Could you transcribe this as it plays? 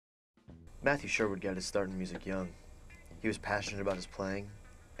Matthew Sherwood got his start in music young. He was passionate about his playing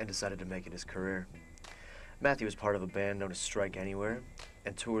and decided to make it his career. Matthew was part of a band known as Strike Anywhere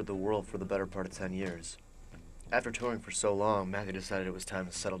and toured the world for the better part of 10 years. After touring for so long, Matthew decided it was time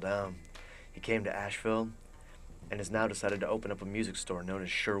to settle down. He came to Asheville and has now decided to open up a music store known as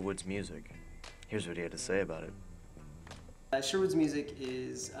Sherwood's Music. Here's what he had to say about it. Sherwood's Music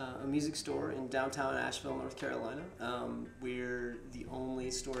is a music store in downtown Asheville, North Carolina. We're the only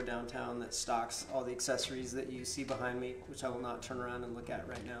store downtown that stocks all the accessories that you see behind me, which I will not turn around and look at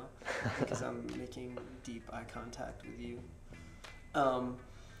right now because I'm making deep eye contact with you.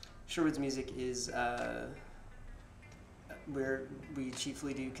 Sherwood's Music is where we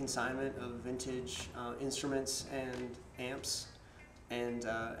chiefly do consignment of vintage instruments and amps, and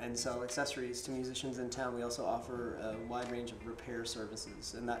sell accessories to musicians in town. We also offer a wide range of repair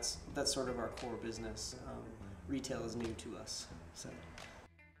services, and that's sort of our core business. Retail is new to us. So.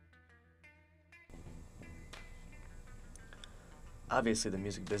 Obviously, the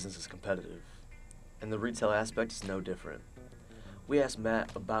music business is competitive, and the retail aspect is no different. We asked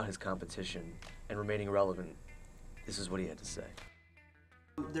Matt about his competition and remaining relevant. This is what he had to say.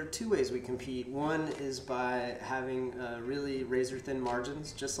 There are two ways we compete. One is by having really razor-thin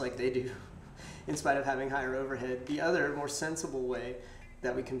margins, just like they do, in spite of having higher overhead. The other, more sensible way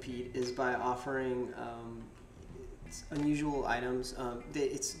that we compete is by offering unusual items.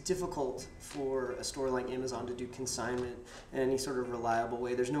 It's difficult for a store like Amazon to do consignment in any sort of reliable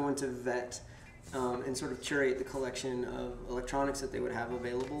way. There's no one to vet and sort of curate the collection of electronics that they would have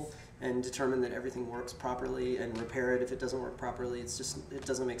available and determine that everything works properly and repair it if it doesn't work properly. It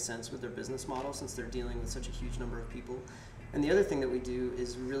doesn't make sense with their business model since they're dealing with such a huge number of people. And the other thing that we do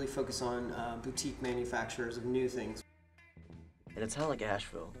is really focus on boutique manufacturers of new things. In a town like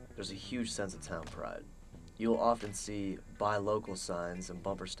Asheville, there's a huge sense of town pride. You'll often see buy local signs and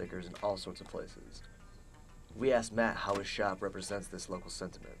bumper stickers in all sorts of places. We asked Matt how his shop represents this local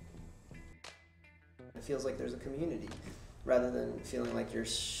sentiment. It feels like there's a community, rather than feeling like you're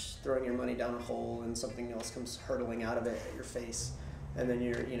throwing your money down a hole and something else comes hurtling out of it at your face, and then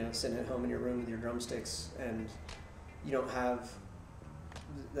you're sitting at home in your room with your drumsticks and you don't have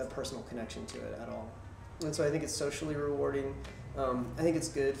that personal connection to it at all. And so I think it's socially rewarding. I think it's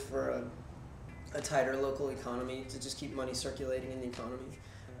good for a tighter local economy to just keep money circulating in the economy.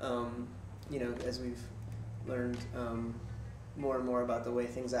 As we've learned more and more about the way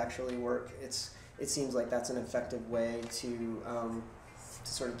things actually work, it seems like that's an effective way to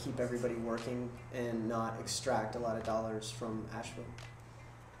sort of keep everybody working and not extract a lot of dollars from Asheville.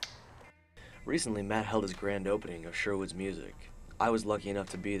 Recently, Matt held his grand opening of Sherwood's Music. I was lucky enough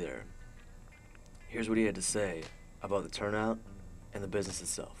to be there. Here's what he had to say about the turnout and the business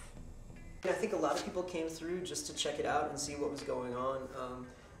itself. I think a lot of people came through just to check it out and see what was going on.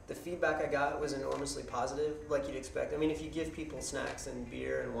 The feedback I got was enormously positive, like you'd expect. I mean, if you give people snacks and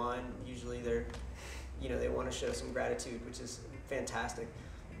beer and wine, usually they want to show some gratitude, which is fantastic.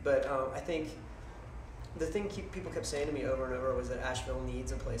 But I think the thing people kept saying to me over and over was that Asheville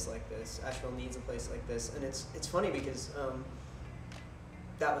needs a place like this. Asheville needs a place like this, and it's funny because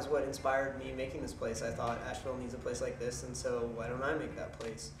that was what inspired me making this place. I thought Asheville needs a place like this, and so why don't I make that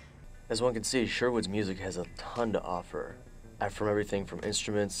place? As one can see, Sherwood's Music has a ton to offer, from everything from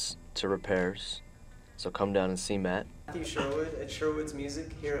instruments to repairs. So come down and see Matt. Matthew Sherwood at Sherwood's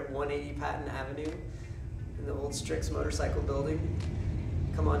Music here at 180 Patton Avenue in the old Strix Motorcycle Building.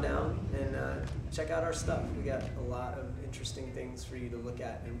 Come on down and check out our stuff. We got a lot of interesting things for you to look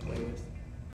at and play with.